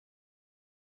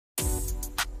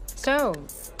So,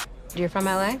 you're from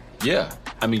LA? Yeah,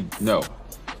 I mean, no.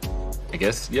 I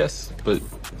guess yes, but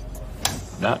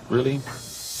not really.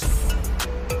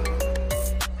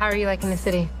 How are you liking the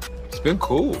city? It's been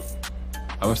cool.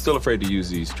 I'm still afraid to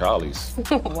use these trolleys.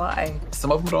 Why?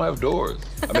 Some of them don't have doors.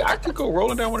 I mean, I could go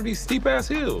rolling down one of these steep-ass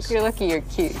hills. You're lucky you're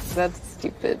cute. That's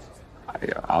stupid.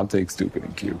 I'll take stupid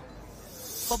and cute.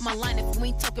 Off my line if we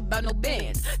ain't talking about no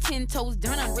bands. 10 toes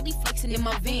down, I'm really flexing in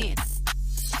my van.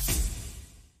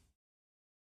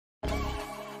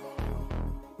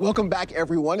 Welcome back,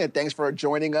 everyone, and thanks for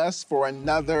joining us for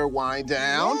another Wind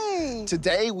Down. Yay.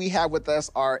 Today, we have with us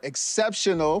our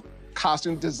exceptional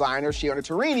costume designer, Shiona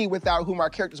Turini, without whom our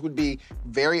characters would be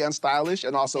very unstylish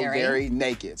and also very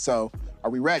naked. So, are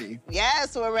we ready?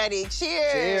 Yes, we're ready.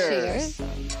 Cheers. Cheers.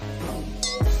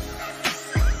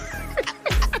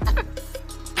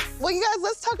 Well, you guys,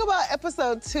 let's talk about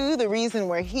episode 2, the reason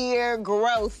we're here,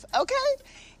 growth, okay?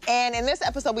 And in this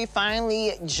episode, we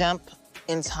finally jump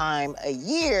in time a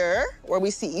year where we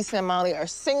see Issa and Molly are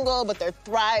single, but they're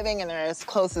thriving and they're as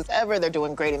close as ever. They're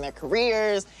doing great in their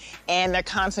careers and they're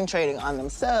concentrating on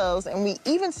themselves. And we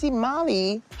even see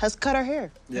Molly has cut her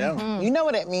hair. Yeah. You know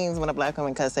what it means when a black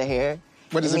woman cuts her hair.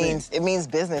 What does it mean? It means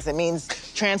business. It means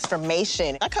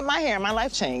transformation. I cut my hair and my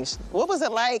life changed. What was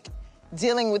it like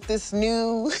dealing with this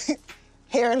new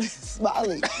hairless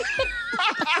Molly?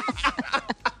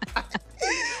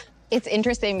 It's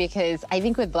interesting because I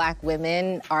think with Black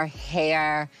women, our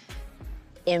hair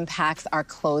impacts our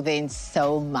clothing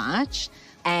so much.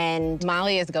 And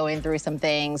Molly is going through some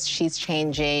things. She's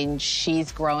changing,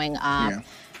 she's growing up. Yeah.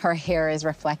 Her hair is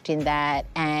reflecting that,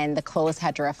 and the clothes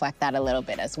had to reflect that a little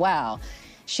bit as well.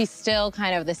 She's still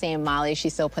kind of the same Molly.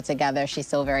 She's still put together, she's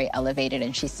still very elevated,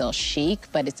 and she's still chic,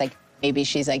 but it's like maybe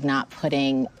she's like not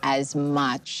putting as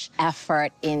much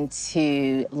effort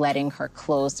into letting her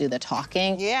clothes do the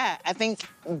talking. Yeah, I think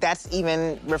that's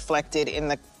even reflected in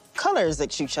the colors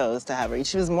that you chose to have her.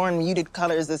 She was more muted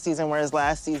colors this season, whereas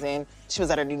last season, she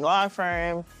was at her new law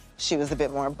firm. She was a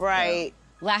bit more bright.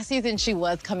 Last season, she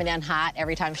was coming in hot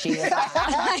every time she was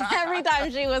every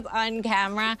time she was on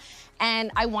camera.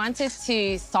 And I wanted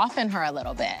to soften her a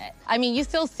little bit. I mean, you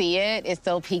still see it. It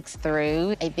still peeks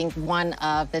through. I think one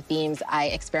of the themes I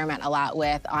experiment a lot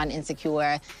with on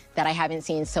Insecure that I haven't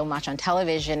seen so much on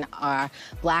television are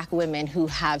Black women who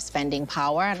have spending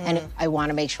power. And I want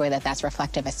to make sure that that's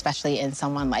reflective, especially in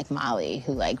someone like Molly,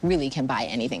 who like really can buy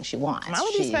anything she wants.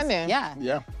 Molly be spending. Yeah.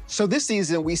 Yeah. So this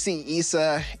season, we see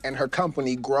Issa and her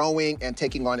company growing and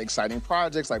taking on exciting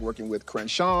projects like working with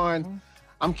Crenshaw.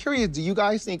 I'm curious, do you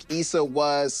guys think Issa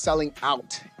was selling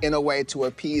out in a way to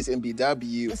appease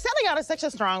MBW? Selling out is such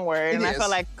a strong word, and I feel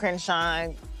like Crenshaw,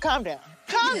 calm down.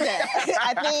 Calm down.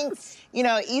 I think, you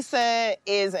know, Issa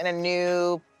is in a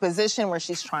new position where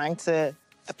she's trying to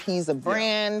appease a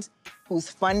brand who's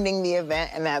funding the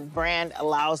event, and that brand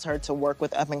allows her to work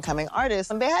with up-and-coming artists.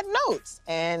 And they had notes,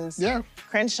 and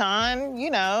Crenshaw,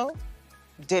 you know,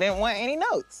 didn't want any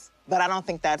notes. But I don't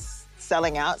think that's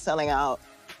selling out. Selling out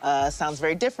sounds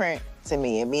very different to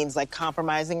me. It means like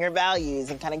compromising your values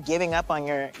and kind of giving up on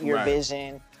your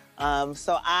vision.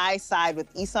 So I side with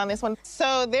Issa on this one.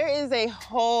 So there is a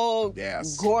whole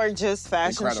gorgeous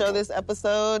fashion show this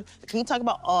episode. Can you talk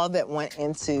about all that went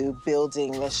into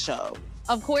building this show?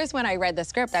 Of course, when I read the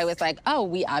script, I was like, oh,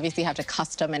 we obviously have to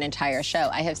custom an entire show.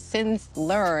 I have since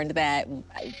learned that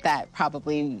that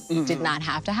probably did not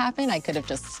have to happen. I could have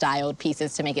just styled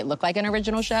pieces to make it look like an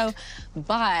original show.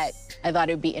 But I thought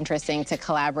it would be interesting to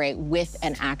collaborate with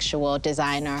an actual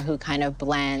designer who kind of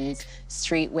blends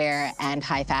streetwear and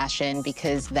high fashion,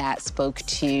 because that spoke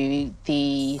to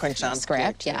the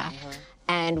script.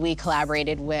 And we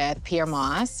collaborated with Pierre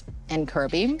Moss and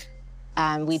Kirby.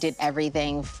 We did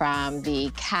everything from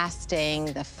the casting,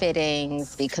 the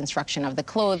fittings, the construction of the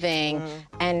clothing,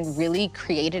 and really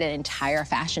created an entire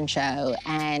fashion show.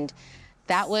 And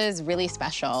that was really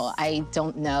special. I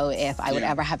don't know if I would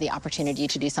ever have the opportunity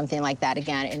to do something like that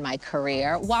again in my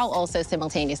career, while also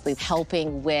simultaneously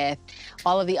helping with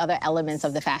all of the other elements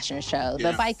of the fashion show,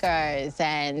 the bikers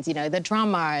and, you know, the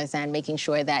drummers, and making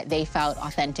sure that they felt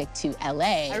authentic to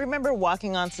LA. I remember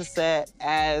walking onto set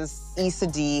as Issa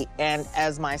Dee and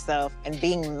as myself and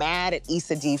being mad at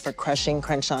Issa Dee for crushing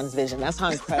Crenshaw's vision. That's how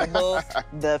incredible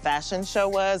the fashion show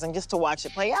was, and just to watch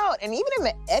it play out. And even in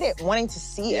the edit, wanting to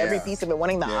see every piece of it,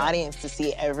 wanting the audience to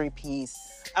see every piece.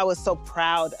 I was so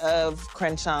proud of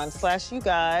Crenshaw / you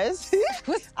guys.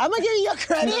 I'm gonna give you your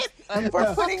credit for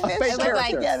putting this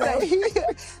show together.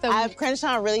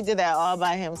 Crenshaw really did that all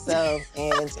by himself,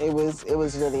 and it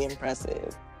was really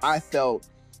impressive. I felt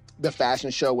the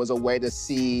fashion show was a way to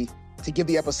see to give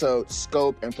the episode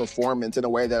scope and performance in a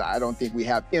way that I don't think we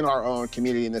have in our own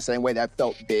community in the same way that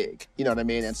felt big. You know what I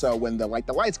mean? And so when the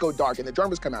lights go dark and the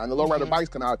drummers come out and the lowrider bikes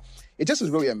come out, it just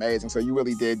was really amazing. So you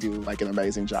really did do like an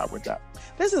amazing job with that.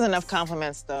 This is enough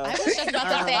compliments, though. I was just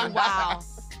about to say, wow.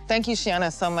 Thank you,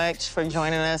 Shiana, so much for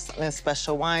joining us on this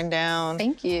special wind down.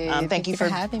 Thank you. Thank you for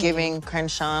having giving me.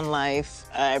 Crenshaw life.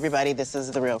 Everybody, this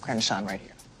is the real Crenshaw right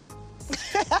here.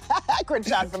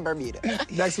 Crenshaw from Bermuda.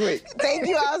 Next week. Thank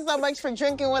you all so much for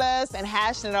drinking with us and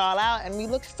hashing it all out. And we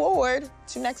look forward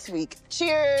to next week.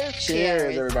 Cheers.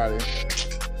 Cheers, everybody.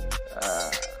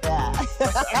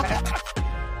 Yeah.